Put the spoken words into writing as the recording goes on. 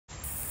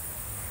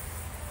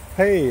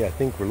Hey, I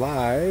think we're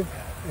live,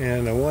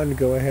 and I wanted to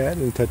go ahead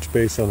and touch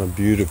base on a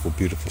beautiful,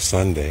 beautiful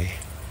Sunday.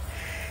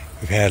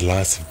 We've had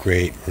lots of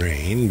great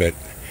rain, but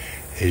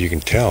as you can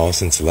tell,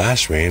 since the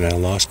last rain, I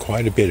lost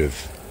quite a bit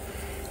of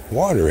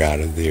water out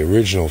of the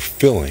original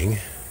filling,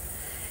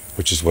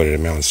 which is what it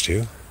amounts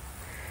to.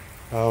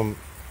 I'm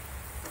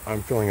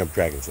filling up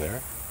Dragon's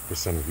Lair, for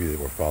some of you that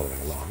were following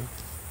along,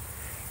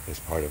 as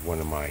part of one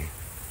of my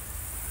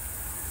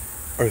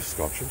earth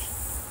sculptures.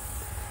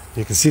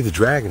 You can see the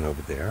dragon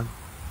over there.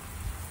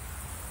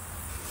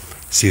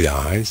 See the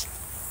eyes?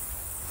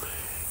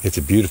 It's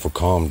a beautiful,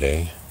 calm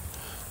day.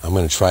 I'm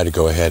going to try to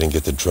go ahead and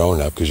get the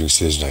drone up because you can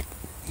see there's like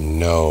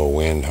no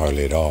wind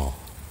hardly at all.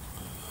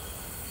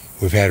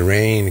 We've had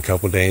rain a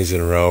couple days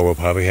in a row. We'll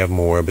probably have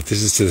more, but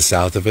this is to the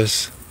south of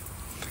us.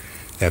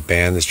 That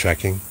band is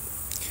trekking.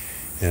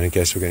 And I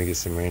guess we're going to get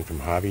some rain from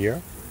Javier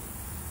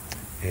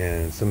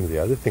and some of the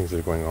other things that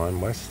are going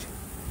on west,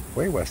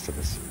 way west of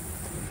us.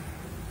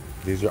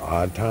 These are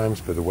odd times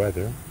for the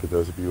weather, for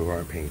those of you who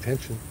aren't paying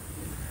attention.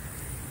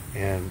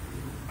 And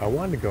I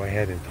wanted to go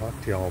ahead and talk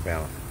to y'all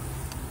about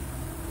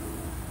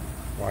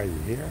why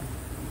you're here,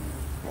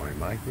 why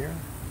am I here,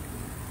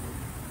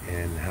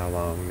 and how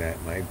long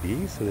that might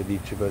be so that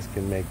each of us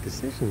can make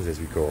decisions as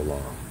we go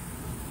along.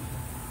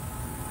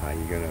 How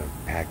you're going to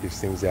package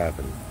things up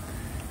and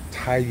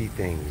tidy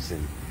things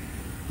and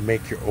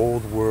make your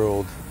old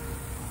world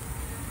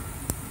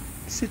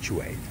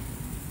situate.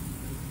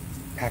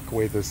 Pack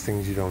away those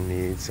things you don't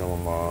need, sell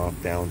them off,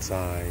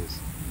 downsize.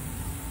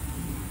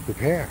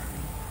 Prepare.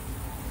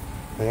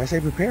 When I say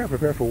prepare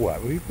for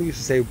what? People used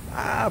to say,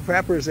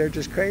 preppers, they're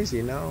just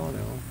crazy. No.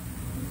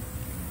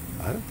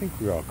 I don't think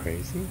we're all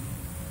crazy.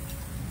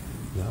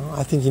 No,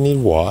 I think you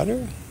need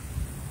water.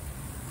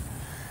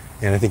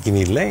 And I think you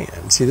need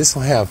land. See, this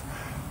will have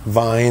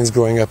vines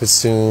growing up it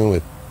soon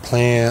with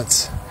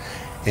plants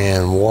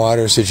and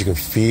water so that you can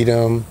feed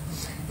them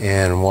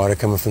and water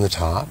coming from the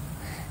top.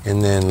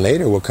 And then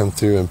later we'll come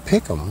through and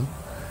pick them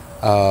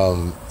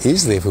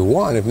easily if we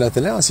want, if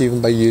nothing else, even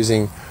by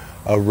using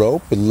a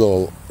rope with a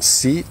little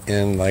seat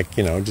and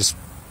just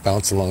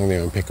bounce along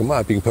there and pick them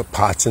up. You can put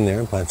pots in there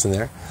and plants in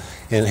there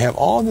and have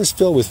all this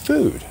filled with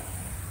food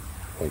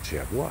once you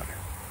have water.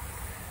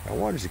 Now,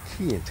 water's a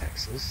key in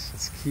Texas.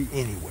 It's key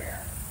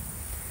anywhere.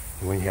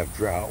 And when you have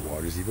drought,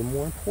 water's even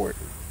more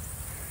important.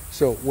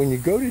 So when you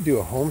go to do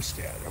a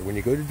homestead or when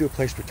you go to do a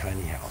place for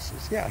tiny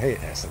houses, it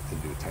has something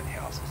to do with tiny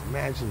houses.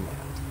 Imagine that.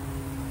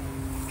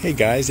 Hey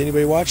guys,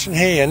 anybody watching?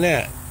 Hey,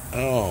 Annette.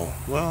 Oh,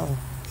 well,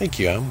 thank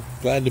you. I'm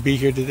glad to be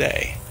here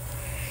today.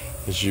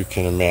 As you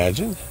can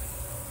imagine,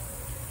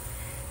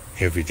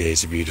 every day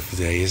is a beautiful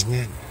day, isn't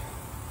it?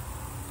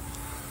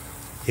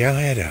 Yeah,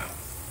 I had a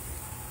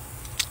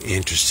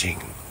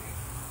interesting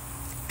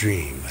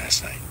dream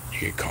last night, you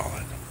could call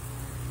it.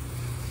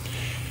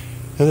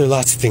 And there are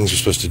lots of things we're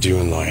supposed to do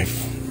in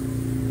life.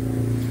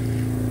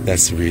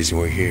 That's the reason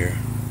we're here.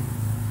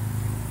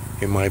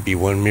 It might be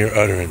one mere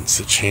utterance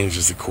that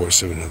changes the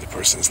course of another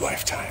person's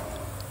lifetime.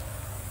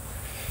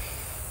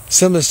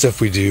 Some of the stuff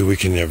we do, we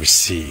can never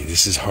see.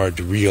 This is hard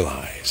to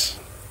realize.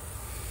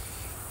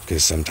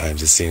 Because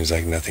sometimes it seems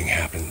like nothing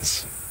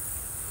happens.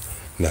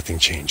 Nothing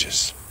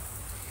changes.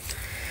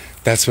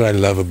 That's what I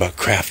love about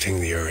crafting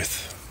the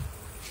earth.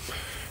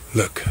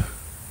 Look.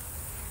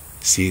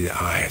 See the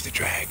eye of the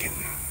dragon.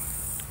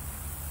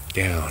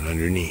 Down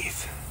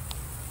underneath.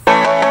 There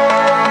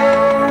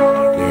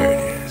it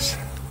is.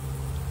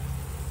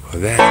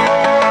 Well,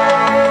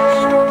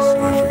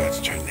 I forgot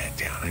to turn that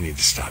down. I need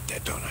to stop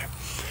that, don't I?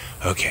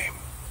 Okay.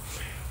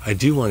 I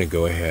do want to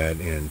go ahead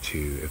and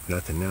if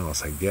nothing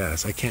else, I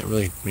guess, I can't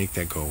really make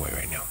that go away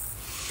right now.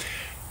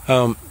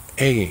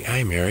 Hey,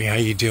 hi Mary, how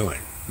you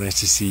doing? Nice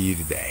to see you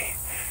today.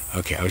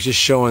 Okay, I was just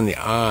showing the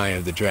eye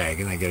of the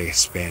dragon. I gotta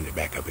expand it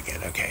back up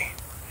again. Okay.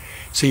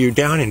 So you're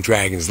down in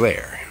Dragon's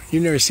Lair.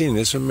 You've never seen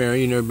this one,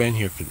 Mary. You've never been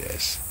here for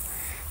this.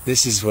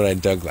 This is what I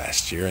dug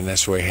last year, and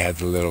that's where I had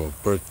the little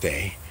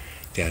birthday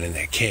down in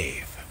that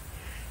cave.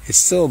 It's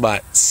still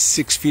about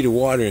 6 feet of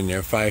water in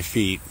there, 5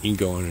 feet. You can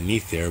go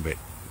underneath there, but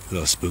a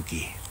little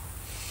spooky.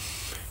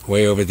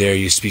 Way over there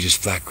used to be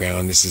just flat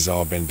ground. This has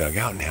all been dug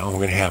out now. We're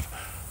going to have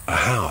a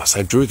house.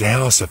 I drew the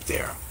house up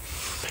there.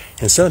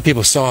 And some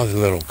people saw the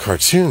little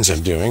cartoons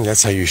I'm doing.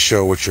 That's how you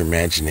show what your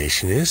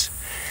imagination is.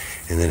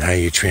 And then how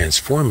you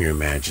transform your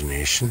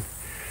imagination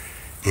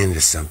into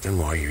something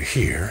while you're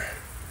here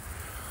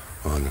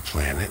on the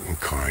planet,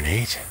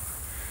 incarnate.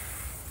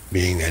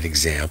 Being that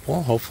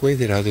example, hopefully,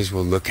 that others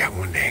will look at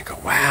one day and go,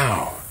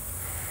 wow,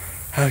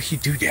 how'd he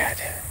do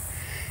that?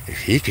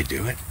 If he could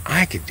do it,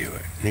 I could do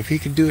it. And if he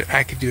could do it,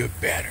 I could do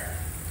it better.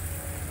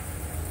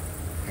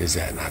 Is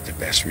that not the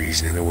best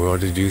reason in the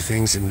world to do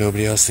things that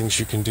nobody else thinks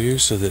you can do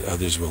so that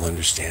others will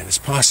understand it's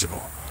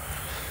possible?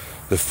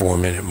 The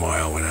 4-minute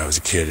mile when I was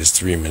a kid is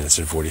 3 minutes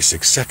and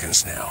 46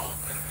 seconds now.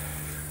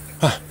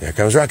 There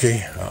comes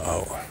Rocky.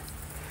 Uh-oh.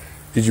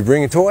 Did you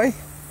bring a toy?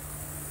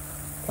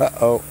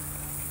 Uh-oh.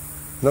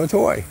 No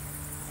toy.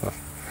 Huh.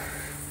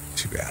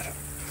 Too bad.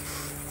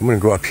 I'm going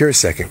to go up here a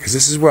second because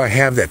this is where I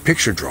have that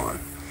picture drawn.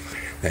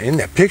 Now in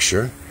that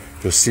picture,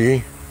 you'll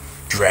see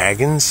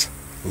Dragon's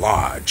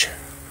Lodge.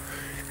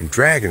 And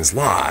Dragon's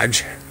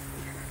Lodge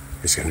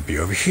is going to be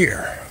over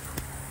here.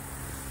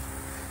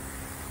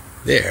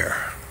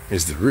 There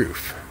is the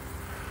roof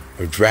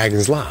of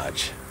Dragon's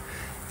Lodge.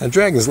 Now,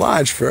 Dragon's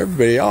Lodge, for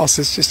everybody else,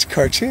 is just a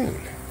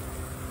cartoon.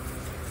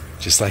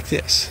 Just like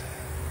this.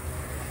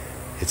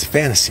 It's a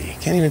fantasy.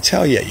 Can't even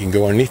tell yet. You can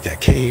go underneath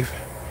that cave.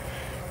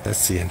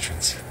 That's the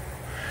entrance.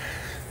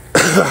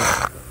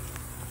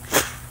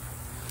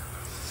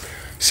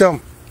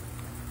 So,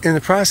 in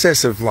the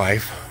process of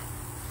life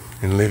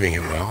and living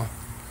it well,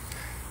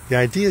 the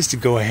idea is to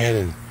go ahead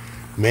and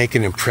make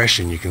an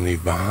impression you can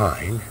leave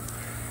behind.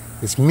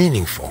 It's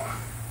meaningful.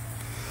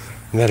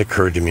 And that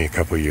occurred to me a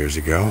couple of years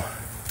ago,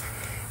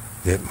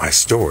 that my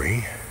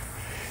story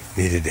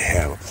needed to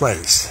have a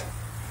place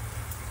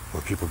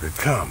where people could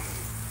come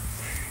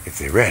if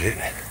they read it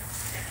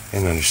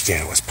and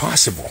understand what's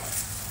possible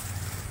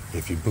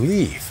if you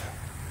believe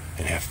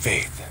and have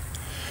faith.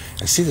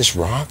 I see this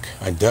rock.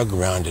 I dug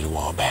around it a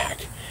while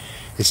back.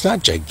 It's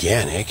not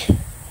gigantic,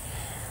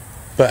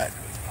 but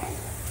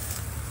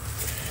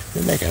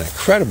they make an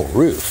incredible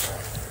roof.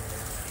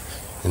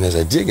 And as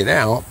I dig it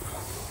out,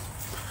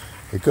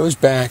 it goes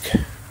back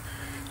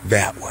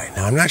that way.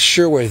 Now, I'm not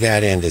sure where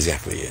that end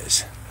exactly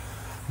is,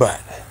 but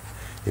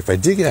if I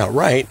dig it out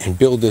right and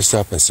build this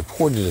up and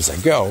support it as I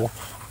go,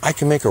 I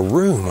can make a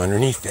room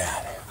underneath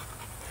that.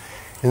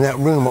 And that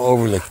room will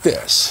overlook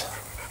this,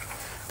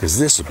 because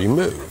this will be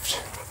moved.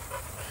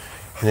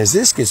 And as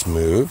this gets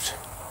moved,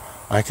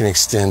 I can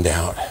extend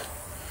out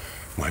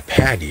my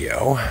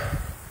patio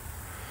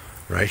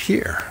right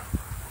here.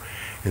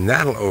 And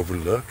that'll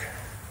overlook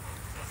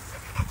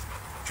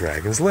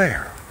Dragon's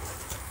Lair.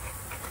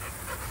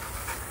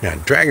 Now,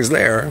 Dragon's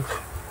Lair,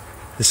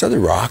 this other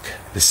rock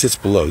that sits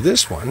below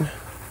this one,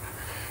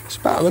 it's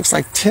about, looks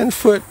like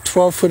 10-foot,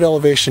 12-foot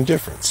elevation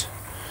difference.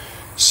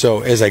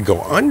 So as I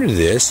go under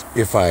this,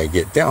 if I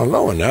get down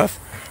low enough,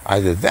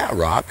 either that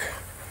rock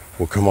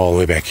will come all the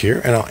way back here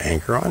and I'll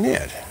anchor on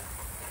it,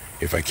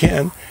 if I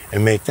can,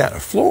 and make that a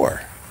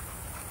floor.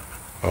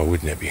 Oh,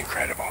 wouldn't that be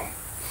incredible?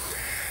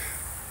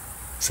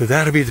 So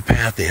that'll be the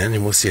path in,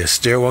 and we'll see a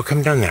stairwell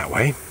come down that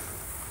way,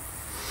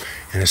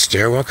 and a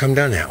stairwell come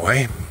down that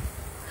way,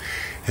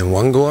 and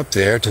one go up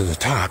there to the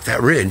top,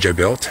 that ridge I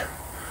built.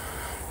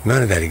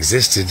 None of that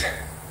existed.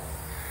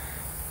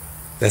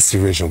 That's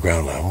the original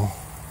ground level.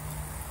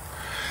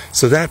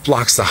 So that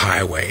blocks the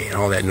highway and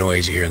all that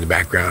noise you hear in the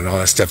background, all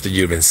that stuff that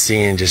you've been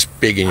seeing just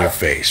big in your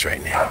face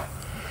right now.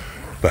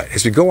 But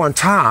as we go on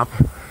top,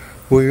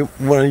 we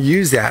want to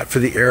use that for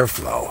the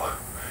airflow.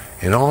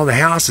 And all the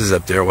houses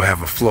up there will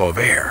have a flow of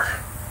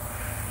air.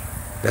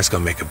 That's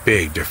going to make a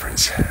big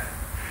difference.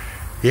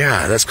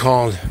 Yeah, that's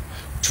called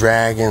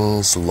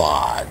Dragon's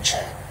Lodge.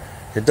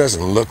 It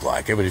doesn't look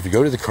like it, but if you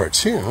go to the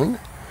cartoon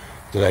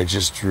that I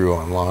just drew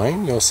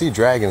online, you'll see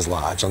Dragon's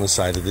Lodge on the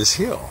side of this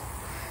hill.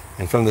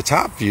 And from the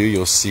top view,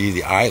 you'll see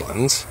the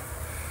islands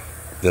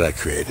that I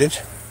created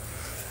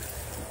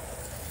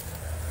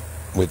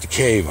with the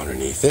cave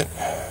underneath it.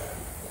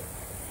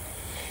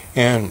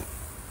 And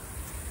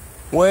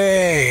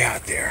way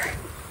out there,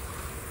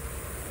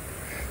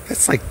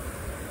 that's like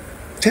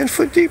 10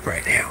 foot deep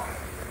right now.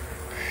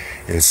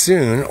 And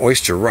soon,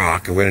 Oyster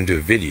Rock, I'm going to do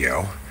a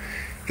video,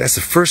 that's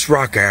the first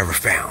rock I ever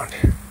found.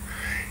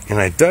 And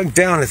I dug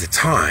down at the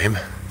time,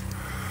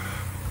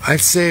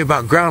 I'd say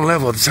about ground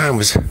level at the time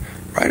was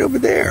right over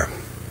there,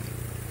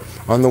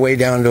 on the way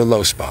down to a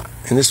low spot.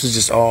 And this was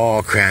just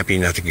all crappy,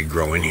 nothing could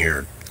grow in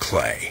here,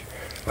 clay,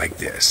 like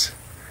this.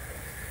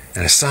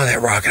 And I saw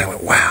that rock and I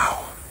went,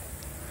 wow,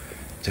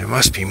 there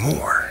must be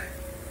more.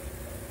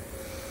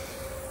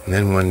 And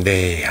then one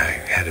day I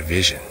had a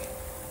vision.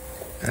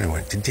 And I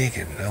went to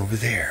digging over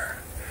there.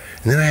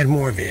 And then I had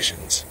more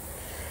visions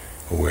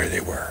of where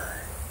they were.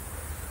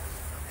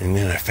 And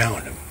then I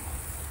found them.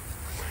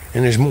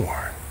 And there's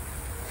more.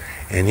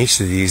 And each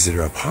of these that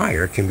are up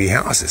higher can be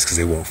houses because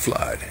they won't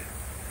flood.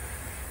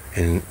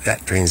 And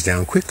that drains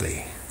down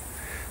quickly.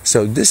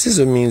 So this is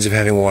a means of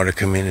having water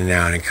come in and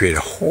out and create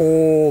a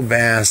whole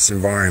vast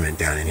environment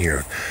down in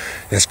here.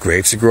 That's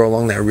grapes that grow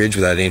along that ridge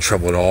without any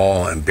trouble at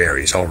all, and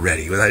berries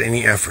already without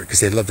any effort because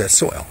they love that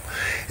soil.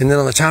 And then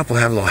on the top we'll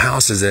have little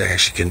houses that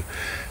actually can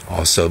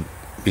also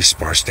be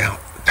sparsed out,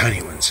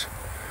 tiny ones.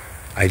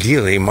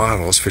 Ideally,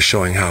 models for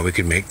showing how we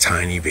could make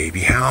tiny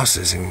baby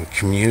houses in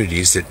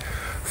communities that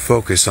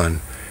focus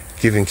on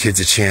giving kids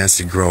a chance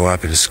to grow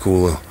up in a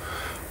school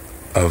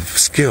of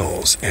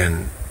skills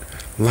and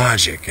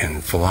logic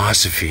and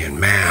philosophy and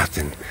math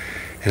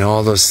and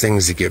all those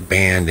things that get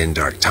banned in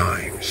dark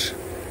times.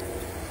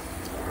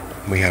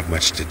 We have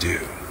much to do.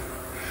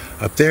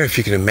 Up there, if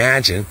you can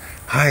imagine,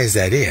 high as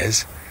that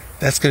is,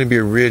 that's going to be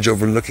a ridge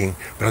overlooking,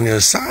 but on the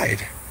other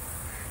side,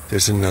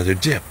 there's another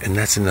dip, and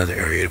that's another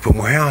area to put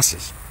more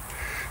houses.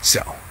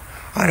 So,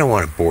 I don't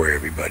want to bore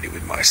everybody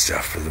with my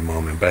stuff for the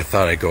moment, but I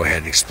thought I'd go ahead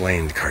and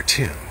explain the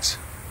cartoons.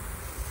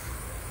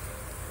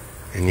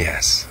 And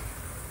yes,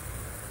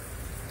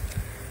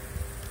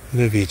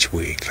 live each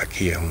week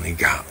like you only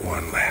got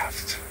one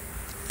left.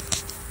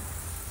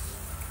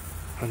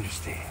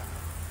 understand.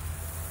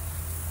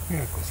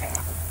 Miracles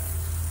happen.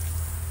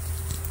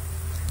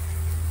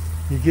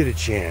 You get a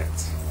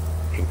chance,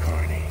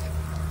 incarnate.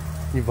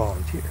 You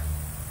volunteer.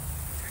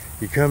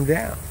 You come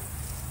down.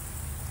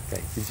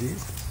 Thank you,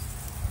 Jesus.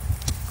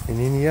 And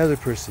any other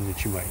person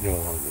that you might know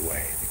along the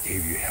way that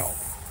gave you help,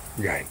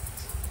 guidance.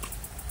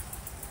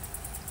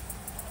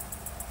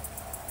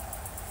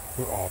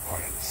 We're all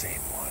part of the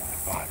same one,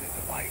 the Father,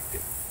 the light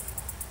that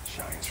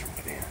shines from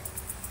within.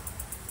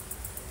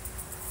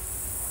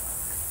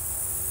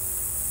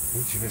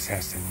 Each of us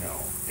has to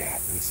know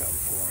death in some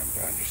form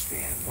to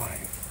understand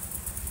life.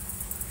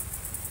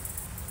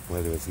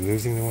 Whether it's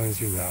losing the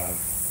ones you love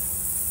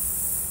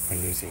or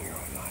losing your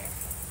own life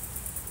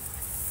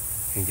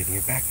and getting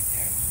it back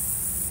again.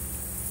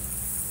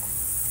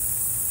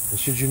 And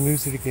should you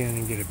lose it again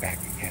and get it back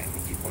again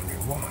and keep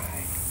wondering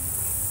why?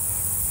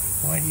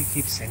 Why do you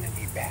keep sending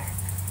me back?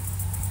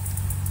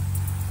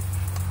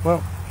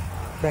 Well,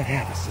 that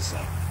happens to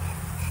some.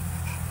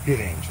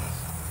 Good angels.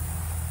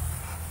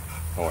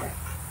 Or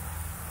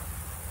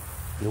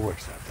your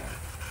work's not done.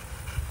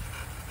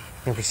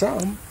 And for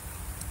some,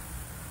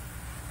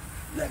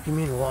 that can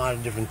mean a lot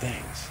of different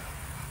things.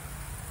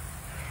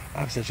 I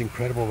have such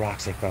incredible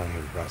rocks I found here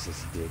in the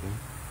process of digging.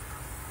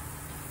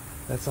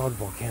 That's all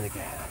volcanic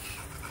ash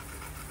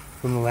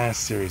from the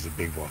last series of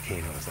big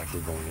volcanoes like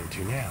we're going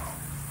into now.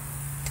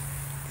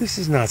 This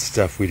is not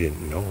stuff we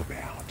didn't know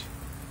about.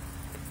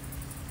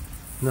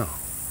 No.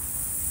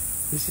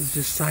 This is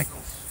just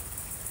cycles.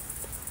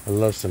 I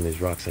love some of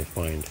these rocks I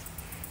find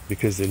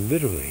because they're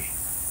literally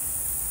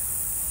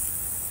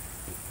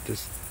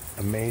just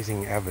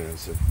amazing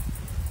evidence of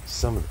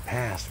some of the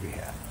past we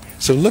had.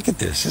 So look at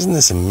this. Isn't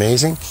this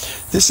amazing?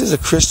 This is a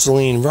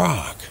crystalline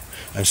rock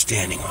I'm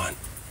standing on.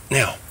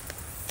 Now,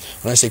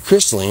 when I say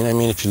crystalline, I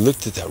mean if you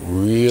looked at that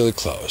really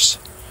close,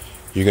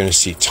 you're going to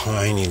see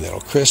tiny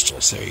little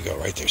crystals. There you go,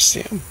 right there.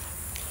 See them?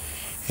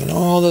 And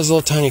all those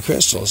little tiny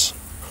crystals,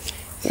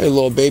 they're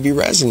little baby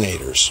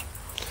resonators.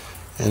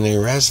 And they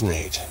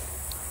resonate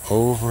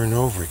over and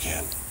over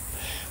again.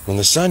 When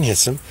the sun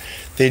hits them,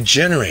 they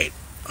generate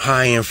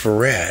high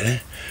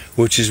infrared,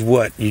 which is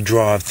what you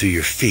draw through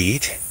your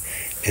feet,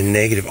 and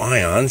negative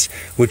ions,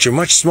 which are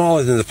much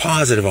smaller than the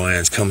positive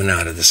ions coming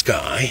out of the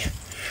sky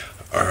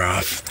or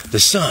off the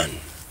sun.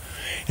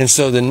 And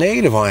so the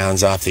negative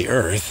ions off the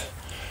earth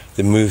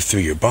that move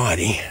through your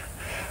body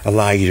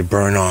allow you to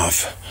burn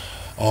off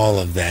all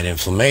of that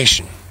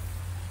inflammation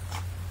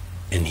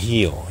and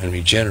heal and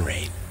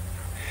regenerate.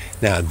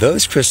 Now,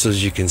 those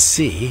crystals you can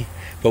see,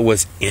 but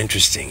what's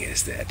interesting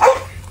is that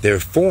they're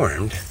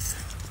formed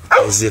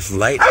as if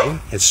lightning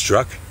had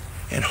struck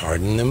and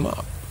hardened them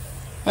up.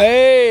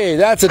 Hey,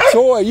 that's a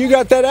toy. You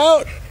got that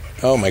out?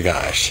 Oh my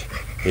gosh.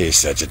 He's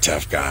such a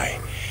tough guy.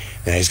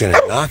 Now he's going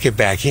to knock it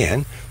back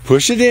in,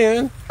 push it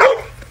in,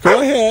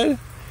 go ahead,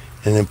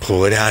 and then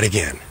pull it out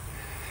again.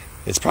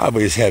 It's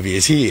probably as heavy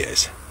as he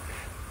is.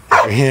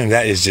 For him,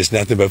 that is just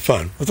nothing but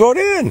fun. Well, throw it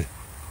in.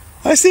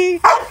 I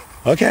see.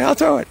 Okay, I'll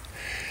throw it.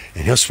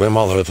 And he'll swim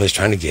all over the place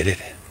trying to get it.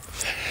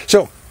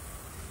 So,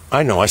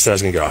 I know I said I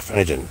was going to get off, and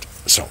I didn't.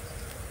 So,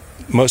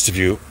 most of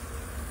you,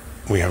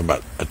 we have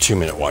about a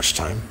 2-minute watch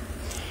time.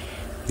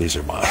 These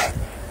are my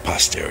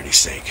posterity's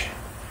sake.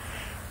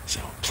 So,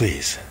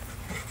 please,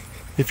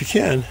 if you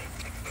can,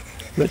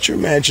 let your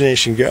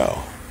imagination go.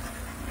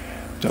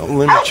 Don't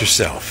limit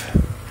yourself.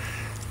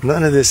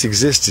 None of this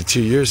existed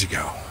 2 years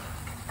ago.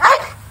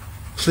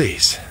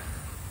 Please,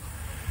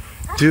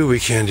 do what we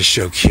can to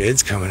show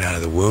kids coming out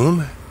of the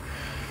womb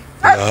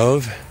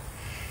love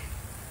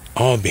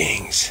all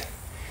beings,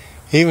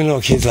 even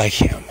little kids like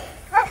him.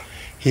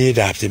 He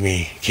adopted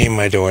me, came to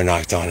my door,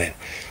 knocked on it.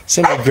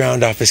 Somebody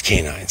ground off his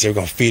canines. They were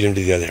going to feed him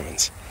to the other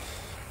ones.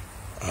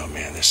 Oh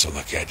man, they're so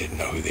lucky I didn't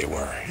know who they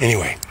were.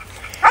 Anyway,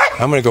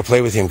 I'm going to go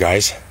play with him,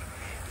 guys.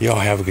 You all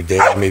have a good day.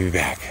 I may be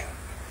back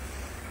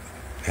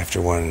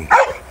after one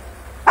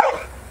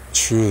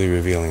truly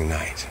revealing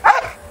night.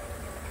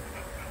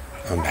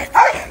 I'm back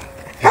again.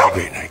 Have a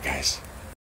great night, guys.